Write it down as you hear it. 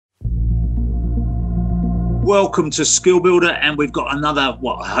welcome to Skill Builder, and we've got another,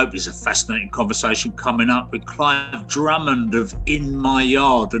 what I hope is a fascinating conversation coming up with Clive Drummond of In My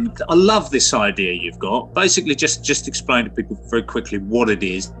Yard. And I love this idea you've got. Basically, just explain to people very quickly what it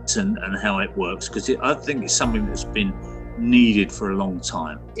is and how it works, because I think it's something that's been needed for a long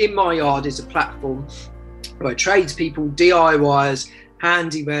time. In My Yard is a platform where tradespeople, DIYers,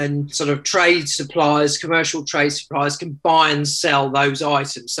 handymen, sort of trade suppliers, commercial trade suppliers can buy and sell those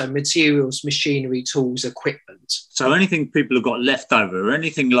items. So materials, machinery, tools, equipment. So anything people have got left over, or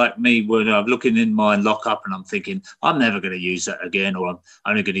anything like me when I'm looking in my lockup and I'm thinking, I'm never going to use that again, or I'm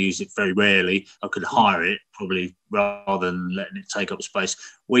only going to use it very rarely. I could hire it probably rather than letting it take up space.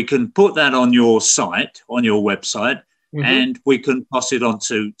 We can put that on your site, on your website. Mm-hmm. And we can pass it on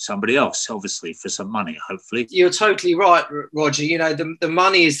to somebody else, obviously, for some money, hopefully. You're totally right, Roger. You know, the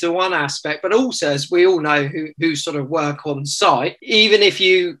money is the one aspect, but also, as we all know who sort of work on site, even if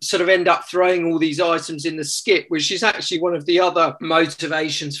you sort of end up throwing all these items in the skip, which is actually one of the other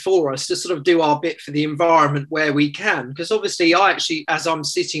motivations for us to sort of do our bit for the environment where we can. Because obviously, I actually, as I'm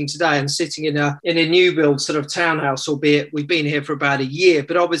sitting today, I'm sitting in a new build sort of townhouse, albeit we've been here for about a year,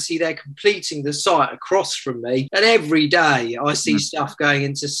 but obviously they're completing the site across from me, and every day I see stuff going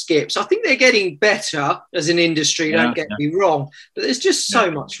into skips. I think they're getting better as an industry, don't get me wrong, but there's just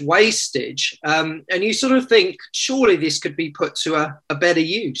so much wastage. And you sort of think, surely this could be put to a better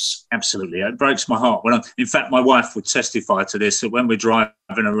use. Absolutely. It breaks my heart. In fact, my wife would testify to this, that when we're driving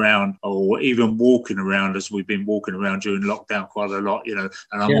around or even walking around, as we've been walking around during lockdown quite a lot, you know,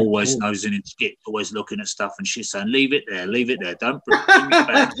 and I'm always nosing in skips, always looking at stuff, and she's saying, leave it there, don't bring it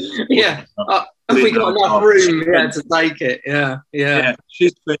back. We got enough room to take it. Yeah.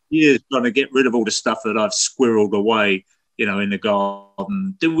 She's spent years trying to get rid of all the stuff that I've squirreled away, you know, in the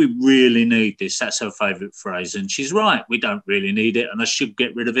garden. Do we really need this? That's her favourite phrase. And she's right. We don't really need it, and I should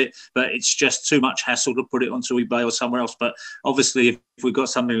get rid of it. But it's just too much hassle to put it onto eBay or somewhere else. But obviously, if we've got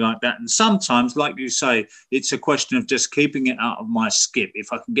something like that, and sometimes, like you say, it's a question of just keeping it out of my skip.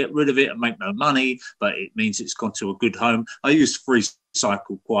 If I can get rid of it and make no money, but it means it's gone to a good home. I use free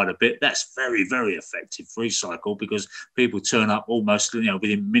cycle quite a bit. That's very, very effective, free cycle, because people turn up almost, you know,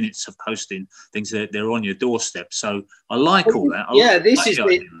 within minutes of posting things that they're on your doorstep. So I like all that.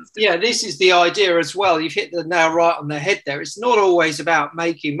 This is the idea as well. You've hit the nail right on the head there. It's not always about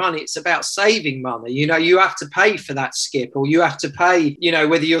making money. It's about saving money. You know, you have to pay for that skip, or you have to pay, you know,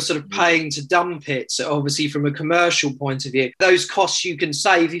 whether you're sort of paying to dump it. So obviously from a commercial point of view, those costs you can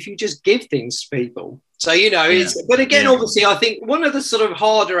save if you just give things to people. So, you know, but again, obviously, I think one of the sort of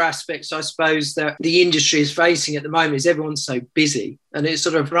harder aspects, I suppose, that the industry is facing at the moment is everyone's so busy and it's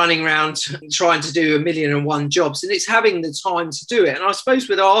sort of running around trying to do 1,000,001 jobs, and it's having the time to do it. And I suppose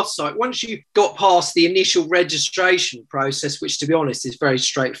with our site, once you got past the initial registration process, which to be honest is very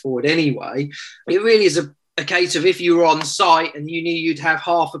straightforward anyway, it really is a case of if you were on site and you knew you'd have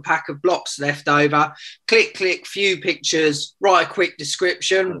half a pack of blocks left over, click, few pictures, write a quick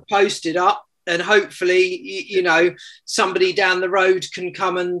description, post it up. And hopefully, you know, somebody down the road can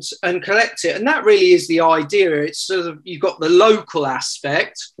come and collect it. And that really is the idea. It's sort of, you've got the local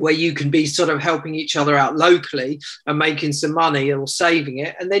aspect where you can be sort of helping each other out locally and making some money or saving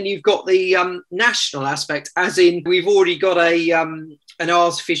it. And then you've got the national aspect, as in we've already got an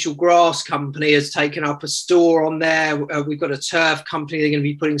artificial grass company has taken up a store on there. We've got a turf company. They're going to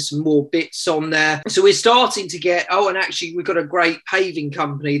be putting some more bits on there. So we're starting to get, and actually we've got a great paving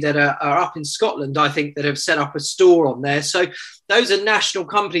company that are up in Scotland, I think, that have set up a store on there. So those are national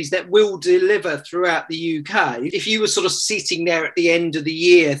companies that will deliver throughout the UK. If you were sort of sitting there at the end of the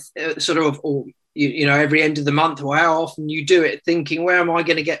year, you know, every end of the month, or how often you do it, thinking, where am I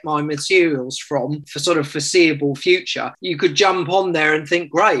going to get my materials from for sort of foreseeable future? You could jump on there and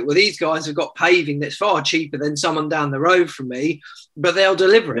think, great, well, these guys have got paving that's far cheaper than someone down the road from me, but they'll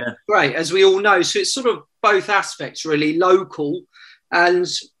deliver it. Great, as we all know. So it's sort of both aspects, really, local and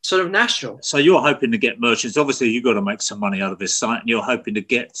sort of national. So you're hoping to get merchants. Obviously, you've got to make some money out of this site, and you're hoping to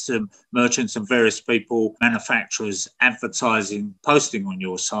get some merchants and various people, manufacturers, advertising, posting on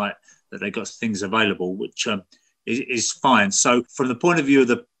your site that they got things available, which is fine. So from the point of view of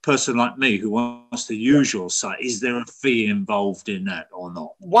the person like me who wants to use your site, is there a fee involved in that or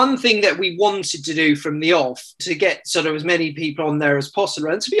not? One thing that we wanted to do from the off to get sort of as many people on there as possible,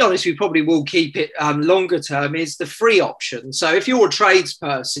 and to be honest, we probably will keep it longer term, is the free option. So if you're a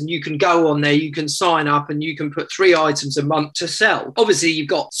tradesperson, you can go on there, you can sign up and you can put 3 items a month to sell. Obviously, you've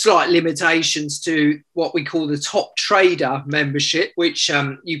got slight limitations to what we call the top trader membership, which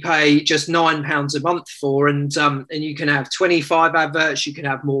you pay just £9 a month for, and you can have 25 adverts, you can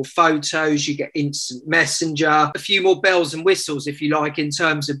have more photos, you get instant messenger, a few more bells and whistles, if you like, in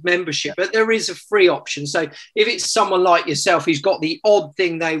terms of membership. But there is a free option. So if it's someone like yourself who's got the odd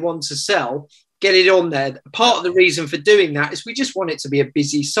thing they want to sell, get it on there. Part of the reason for doing that is we just want it to be a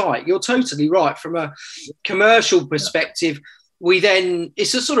busy site. You're totally right. From a commercial perspective,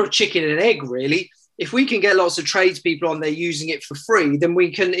 it's a sort of chicken and egg, really. If we can get lots of tradespeople on there using it for free, then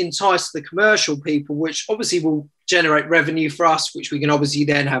we can entice the commercial people, which obviously will generate revenue for us, which we can obviously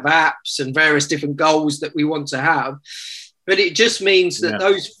then have apps and various different goals that we want to have. But it just means that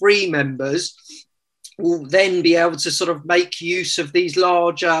those free members will then be able to sort of make use of these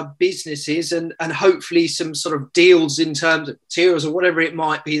larger businesses and hopefully some sort of deals in terms of materials or whatever it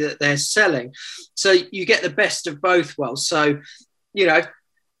might be that they're selling. So you get the best of both worlds. So, you know,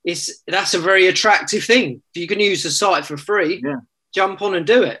 that's a very attractive thing. If you can use the site for free, jump on and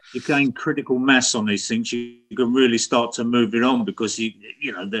do it. You gain critical mass on these things. You can really start to move it on because you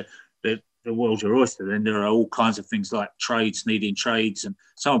know the world's your oyster. Then there are all kinds of things like trades needing trades and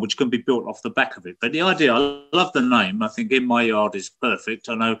so on, which can be built off the back of it. But the idea, I love the name. I think In My Yard is perfect.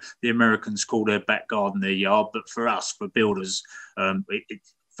 I know the Americans call their back garden their yard, but for us, for builders, it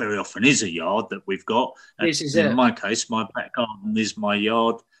very often is a yard that we've got. In my case, my back garden is my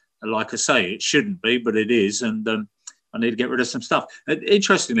yard. Like I say, it shouldn't be, but it is. And I need to get rid of some stuff.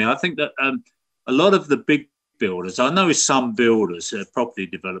 Interestingly, I think that a lot of the big builders, I know some builders, property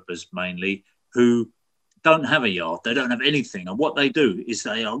developers mainly, who don't have a yard. They don't have anything. And what they do is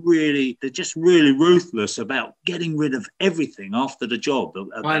they're just really ruthless about getting rid of everything after the job.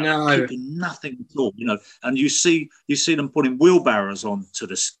 I know. Keeping nothing at all, you know. And you see them putting wheelbarrows onto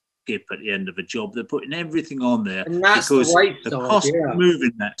the skip at the end of a job. They're putting everything on there and that's because the cost of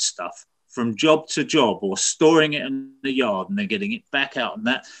moving that stuff from job to job or storing it in the yard and then getting it back out and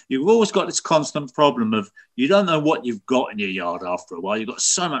that, you've always got this constant problem of you don't know what you've got in your yard after a while. You've got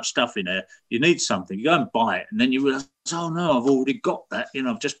so much stuff in there, you need something, you go and buy it and then you realise, oh no, I've already got that, you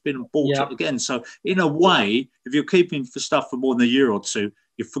know, I've just been and bought it again. So in a way, if you're keeping for stuff for more than a year or two,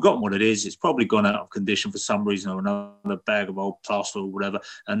 you've forgotten what it is, it's probably gone out of condition for some reason or another, bag of old plaster or whatever,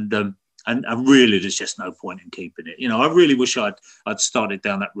 and really, there's just no point in keeping it. You know, I really wish I'd started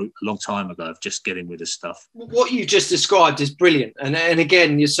down that route a long time ago of just getting rid of stuff. What you just described is brilliant. And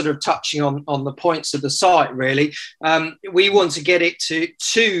again, you're sort of touching on the points of the site, really. We want to get it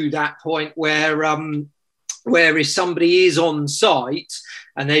to that point where if somebody is on site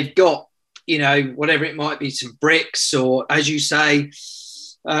and they've got, you know, whatever it might be, some bricks or, as you say,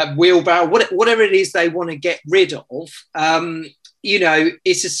 wheelbarrow, whatever it is they want to get rid of, you know,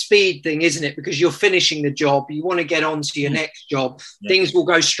 it's a speed thing, isn't it? Because you're finishing the job, you want to get on to your next job. Things will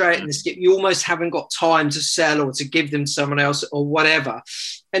go straight in the skip. You almost haven't got time to sell or to give them to someone else or whatever.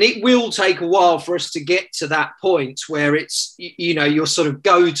 And it will take a while for us to get to that point where it's, you know, your sort of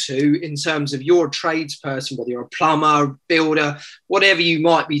go-to in terms of you're a tradesperson, whether you're a plumber, builder, whatever you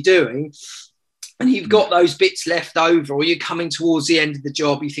might be doing. And you've got those bits left over, or you're coming towards the end of the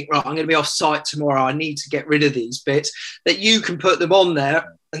job, you think, right, I'm going to be off site tomorrow, I need to get rid of these bits, that you can put them on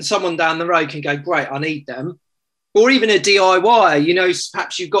there and someone down the road can go, great, I need them. Or even a DIY, you know,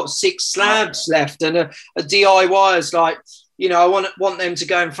 perhaps you've got 6 slabs left and a DIY is like, you know, I want them to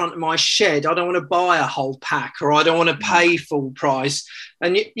go in front of my shed. I don't want to buy a whole pack, or I don't want to pay full price.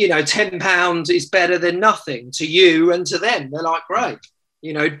 And, you know, £10 is better than nothing to you and to them. They're like, great.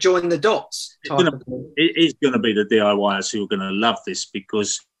 You know, join the dots. It is going to be the DIYers who are going to love this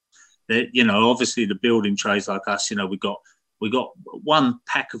because, you know, obviously the building trades like us, you know, we got one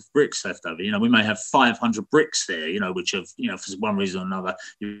pack of bricks left over. You know, we may have 500 bricks there, you know, which have, you know, for one reason or another,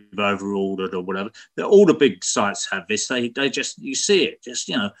 you've overordered or whatever. All the big sites have this. They just, you see it, just,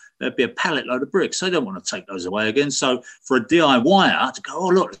 you know, there'd be a pallet load of bricks. They don't want to take those away again. So for a DIYer to go, oh,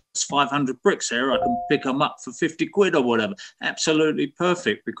 look, there's 500 bricks here, I can pick them up for 50 quid or whatever. Absolutely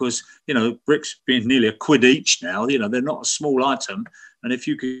perfect because, you know, bricks being nearly a quid each now, you know, they're not a small item. And if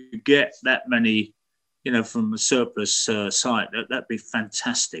you could get that many, you know, from a surplus site, that'd be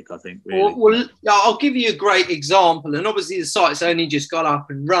fantastic, I think, really. Well, I'll give you a great example. And obviously the site's only just got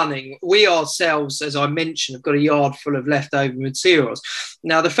up and running. We ourselves, as I mentioned, have got a yard full of leftover materials.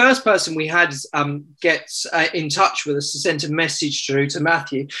 Now, the first person we had gets in touch with us to send a message through to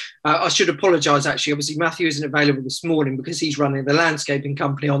Matthew. I should apologise, actually. Obviously, Matthew isn't available this morning because he's running the landscaping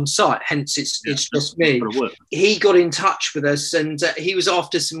company on site. Hence, it's just me. He got in touch with us and he was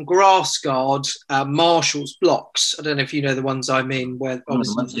after some grass guard Marshall's blocks. I don't know if you know the ones I mean, where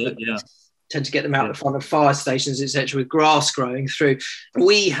obviously tend to get them out the front of fire stations, etc., with grass growing through.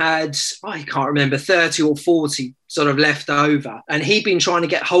 We had, I can't remember, 30 or 40 sort of left over, and he'd been trying to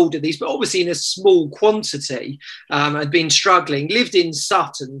get hold of these, but obviously in a small quantity. Had been struggling, lived in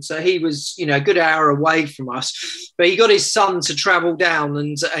Sutton, so he was, you know, a good hour away from us, but he got his son to travel down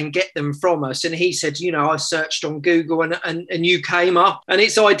and get them from us. And he said, you know, I searched on Google and you came up, and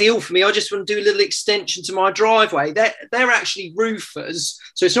it's ideal for me. I just want to do a little extension to my driveway. They're actually roofers,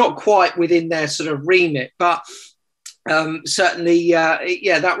 so it's not quite within their sort of remit, but certainly,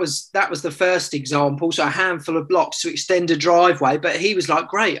 that was the first example. So a handful of blocks to extend a driveway, but he was like,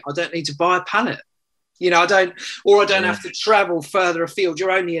 great, I don't need to buy a pallet. You know, I don't have to travel further afield. You're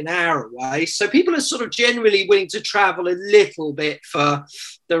only an hour away. So people are sort of generally willing to travel a little bit for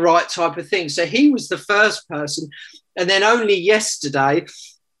the right type of thing. So he was the first person. And then only yesterday,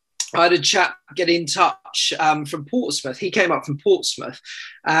 I had a chap get in touch from Portsmouth. He came up from Portsmouth,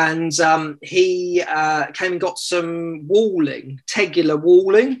 and he came and got some walling, tegular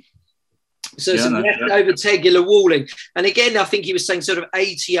walling. So some leftover tegular walling. And again, I think he was saying sort of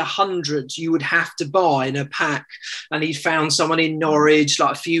 80, 100 you would have to buy in a pack. And he found someone in Norwich,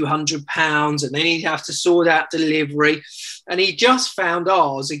 like a few £100, and then he'd have to sort out delivery. And he just found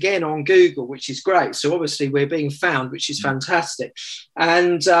ours again on Google, which is great. So obviously we're being found, which is fantastic.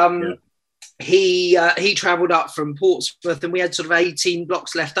 And he travelled up from Portsmouth, and we had sort of 18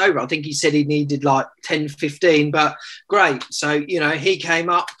 blocks left over. I think he said he needed like 10, 15, but great. So, you know, he came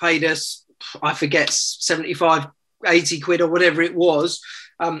up, paid us, I forget, 75, 80 quid or whatever it was.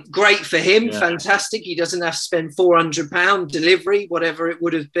 Great for him, fantastic. He doesn't have to spend £400 delivery, whatever it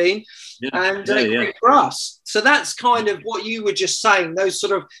would have been. Great for us. So that's kind of what you were just saying, those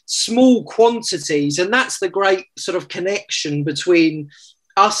sort of small quantities. And that's the great sort of connection between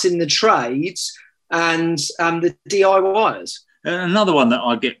us in the trades and the DIYers. Another one that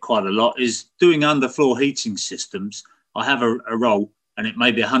I get quite a lot is doing underfloor heating systems. I have a roll, and it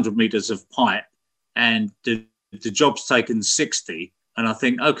may be 100 metres of pipe, and the job's taken 60, and I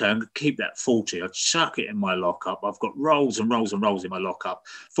think, okay, I'm going to keep that 40. I chuck it in my lockup. I've got rolls and rolls and rolls in my lockup.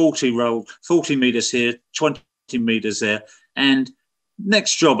 40 metres here, 20 metres there. And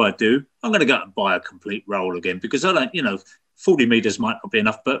next job I do, I'm going to go out and buy a complete roll again, because I don't, you know, 40 metres might not be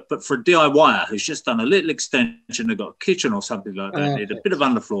enough, but for a DIYer who's just done a little extension, they've got a kitchen or something like that, need a bit of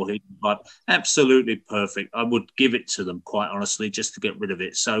underfloor heating pipe, absolutely perfect. I would give it to them, quite honestly, just to get rid of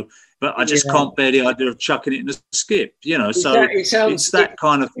it. So, but I just can't bear the idea of chucking it in a skip, you know. So it's that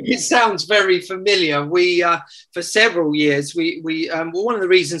kind of thing. It sounds very familiar. We, for several years, we one of the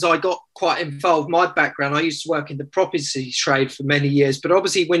reasons I got quite involved, my background, I used to work in the property trade for many years, but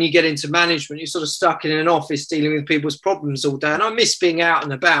obviously when you get into management, you're sort of stuck in an office dealing with people's problems all day. And I miss being out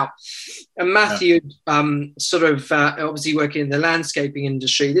and about. And Matthew, obviously working in the landscaping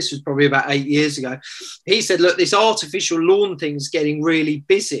industry, this was probably about 8 years ago, he said, look, this artificial lawn thing is getting really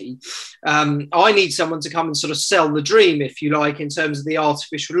busy. I need someone to come and sort of sell the dream, if you like, in terms of the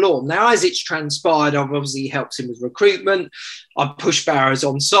artificial lawn. Now, as it's transpired, I've obviously helped him with recruitment. I've pushed barrows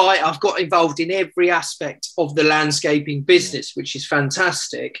on site. I've got involved in every aspect of the landscaping business, which is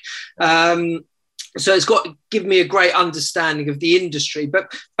fantastic. So it's got given me a great understanding of the industry.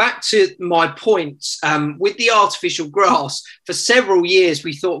 But back to my point, with the artificial grass, for several years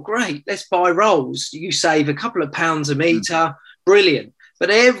we thought, great, let's buy rolls. You save a couple of pounds a metre, brilliant. But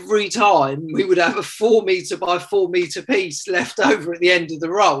every time we would have a 4 metre by 4 metre piece left over at the end of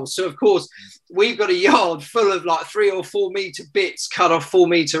the roll. So, of course, we've got a yard full of like 3 or 4 metre bits cut off 4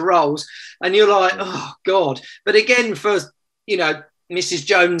 metre rolls. And you're like, oh, God. But again, for, you know, Mrs.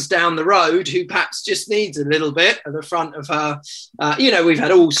 Jones down the road, who perhaps just needs a little bit at the front of her, we've had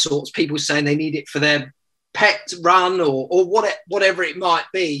all sorts of people saying they need it for their pet run or whatever it might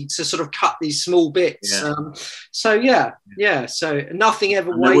be to sort of cut these small bits. So nothing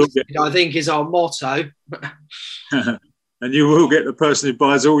ever wasted, I think, is our motto. And you will get the person who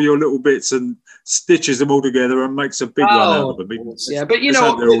buys all your little bits and stitches them all together and makes a big one out of them. Yeah, but you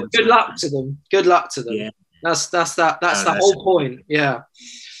know what? Good luck to them. Good luck to them. Yeah. That's the whole point. Yeah.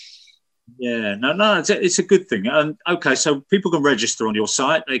 Yeah, no, it's a good thing. And okay, so people can register on your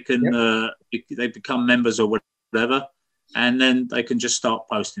site. They can they become members or whatever, and then they can just start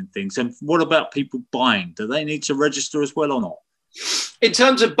posting things. And what about people buying? Do they need to register as well or not? In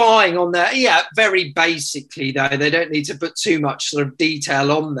terms of buying on there, yeah, very basically, though, they don't need to put too much sort of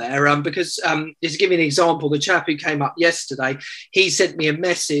detail on there because just to give you an example, the chap who came up yesterday, he sent me a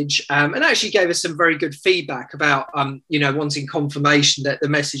message and actually gave us some very good feedback about, wanting confirmation that the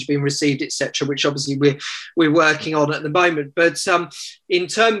message being received, etc., which obviously we're working on at the moment. But in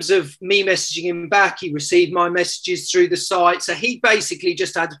terms of me messaging him back, he received my messages through the site. So he basically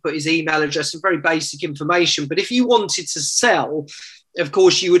just had to put his email address and very basic information. But if you wanted to sell of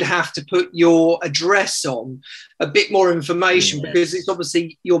course, you would have to put your address on, a bit more information, because it's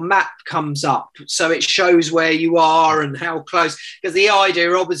obviously your map comes up. So it shows where you are and how close. Because the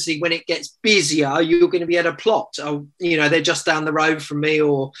idea, obviously, when it gets busier, you're going to be able to plot. Oh, you know, they're just down the road from me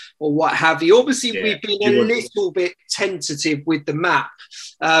or what have you. Obviously, we've been a little bit tentative with the map.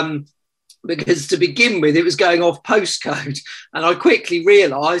 Because to begin with, it was going off postcode, and I quickly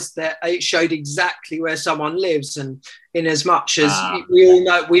realised that it showed exactly where someone lives. And in as much as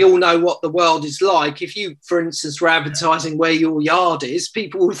we all know what the world is like, if you, for instance, were advertising where your yard is,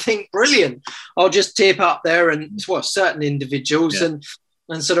 people would think, brilliant, I'll just tip up there and certain individuals and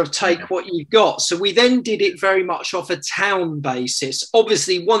sort of take what you've got. So we then did it very much off a town basis.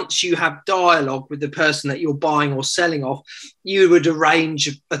 Obviously, once you have dialogue with the person that you're buying or selling off, you would arrange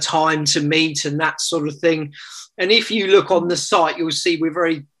a time to meet and that sort of thing. And if you look on the site, you'll see we're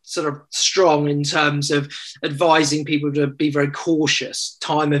very sort of strong in terms of advising people to be very cautious,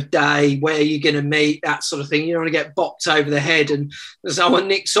 time of day, where you're going to meet, that sort of thing. You don't want to get bopped over the head and someone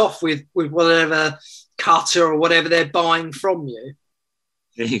nicks off with whatever cutter or whatever they're buying from you.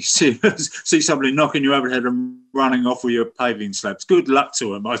 You see somebody knocking you over the head and running off with your paving slabs. Good luck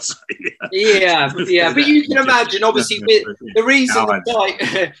to them, I'd say. Yeah. But you can imagine, obviously, the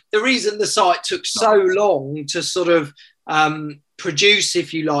reason the site took so long to sort of produce,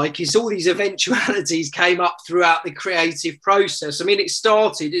 if you like, is all these eventualities came up throughout the creative process. I mean, it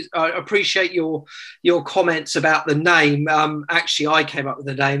started. I appreciate your comments about the name. Actually, I came up with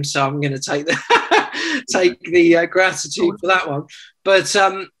the name, so I'm going to take the gratitude for that one. But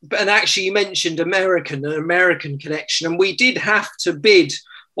actually, you mentioned an American connection, and we did have to bid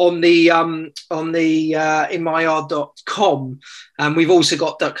on the inmyyard.com, and we've also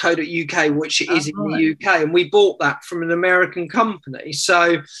got .co.uk, which is in the UK, and we bought that from an American company.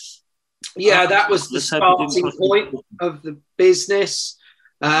 So that was the starting point of the business.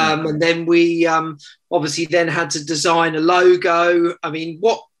 And then we obviously then had to design a logo. I mean,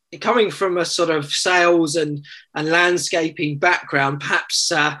 coming from a sort of sales and landscaping background, perhaps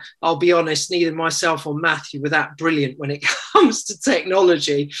I'll be honest, neither myself or Matthew were that brilliant when it comes to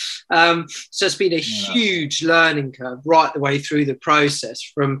technology. So it's been a huge learning curve right the way through the process,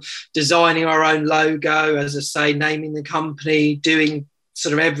 from designing our own logo, as I say, naming the company, doing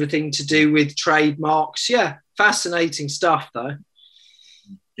sort of everything to do with trademarks. Yeah, fascinating stuff though.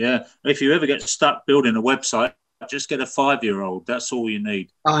 Yeah, if you ever get stuck building a website, just get a 5-year-old. That's all you need.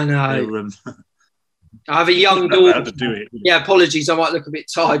 I know. I have a young daughter. To do it. Yeah, apologies. I might look a bit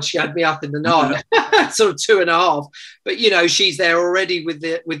tired. She had me up in the night, sort of 2.5. But she's there already with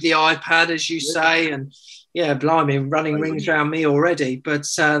the iPad, as you say, and blimey, running rings around me already. But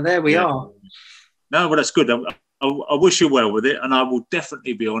there we are. No, well, that's good. I wish you well with it, and I will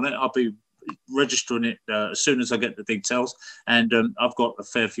definitely be on it. I'll be registering it as soon as I get the details, and I've got a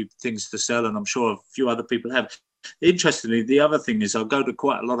fair few things to sell, and I'm sure a few other people have. Interestingly, the other thing is I go to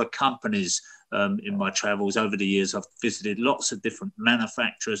quite a lot of companies in my travels over the years. I've visited lots of different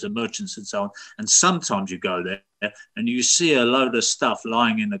manufacturers and merchants and so on, and sometimes you go there and you see a load of stuff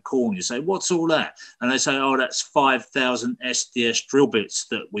lying in the corner. You say, what's all that? And they say, oh, that's 5,000 SDS drill bits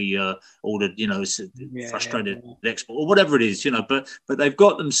that we ordered, it's frustrated export or whatever it is, but they've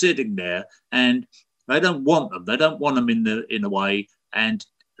got them sitting there and they don't want them. They don't want them in the way. And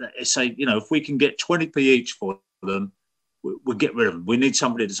they say, if we can get 20p each for them, we'll get rid of them. We need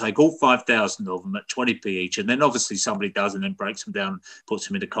somebody to take all 5,000 of them at 20p each, and then obviously somebody does and then breaks them down, puts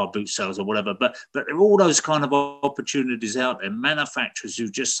them into car boot sales or whatever. But there are all those kind of opportunities out there. Manufacturers who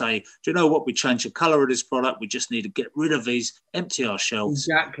just say, do you know what, we change the colour of this product, we just need to get rid of these, empty our shelves.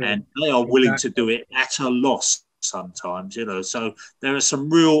 Exactly. And they are willing to do it at a loss sometimes, so there are some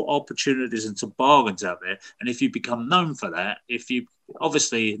real opportunities and some bargains out there. And if you become known for that,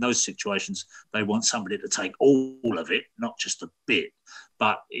 obviously in those situations they want somebody to take all of it, not just a bit,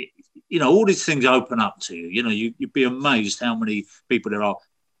 but all these things open up to you. You'd be amazed how many people there are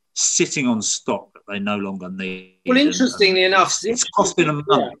sitting on stock that they no longer need. Well, interestingly enough, it's costing them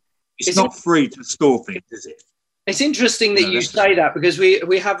money. It's not free to store things, is it? It's interesting that you say that, because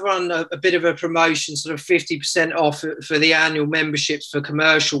we have run a bit of a promotion, sort of 50% off for the annual memberships for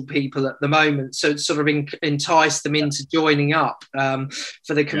commercial people at the moment. So it's sort of entice them into joining up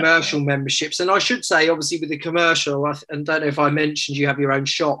for the commercial memberships. And I should say, obviously, with the commercial, and don't know if I mentioned, you have your own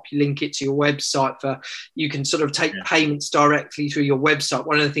shop, you link it to your website you can sort of take payments directly through your website.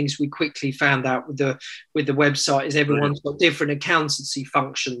 One of the things we quickly found out with the website is everyone's got different accountancy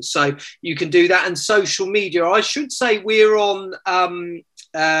functions. So you can do that. And social media, I should say we're on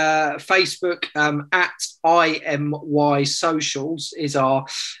Facebook at IMY Socials is our.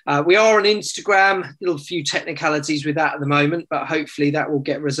 We are on Instagram. A few technicalities with that at the moment, but hopefully that will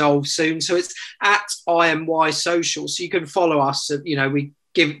get resolved soon. So it's at IMY Socials. So you can follow us. We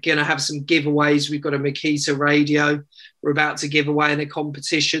going to have some giveaways. We've got a Makita radio we're about to give away in a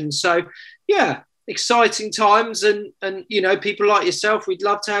competition. So yeah, exciting times, and people like yourself, we'd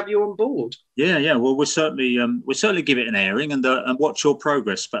love to have you on board. Yeah. Well, we'll certainly give it an airing and watch your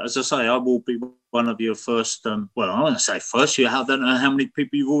progress. But as I say, I will be one of your first. I want to say first. I don't know how many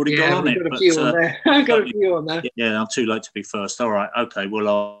people you've already got on it. I've got a few on there. Yeah, I'm too late to be first. All right, okay.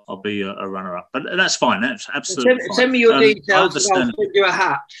 Well, I'll be a runner-up, but that's fine. That's absolutely fine. Send me your details, and I'll send you a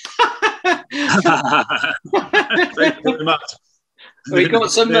hat. Thank you very much. We got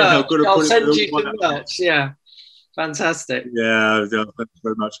some merch. I'll send you some merch. Yeah. Fantastic. Yeah, thank you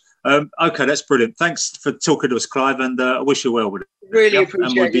very much. Okay, that's brilliant. Thanks for talking to us, Clive, and I wish you well with it. Really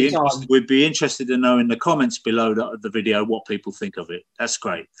appreciate your time. We'd be interested to know in the comments below the video what people think of it. That's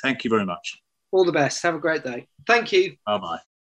great. Thank you very much. All the best. Have a great day. Thank you. Bye-bye.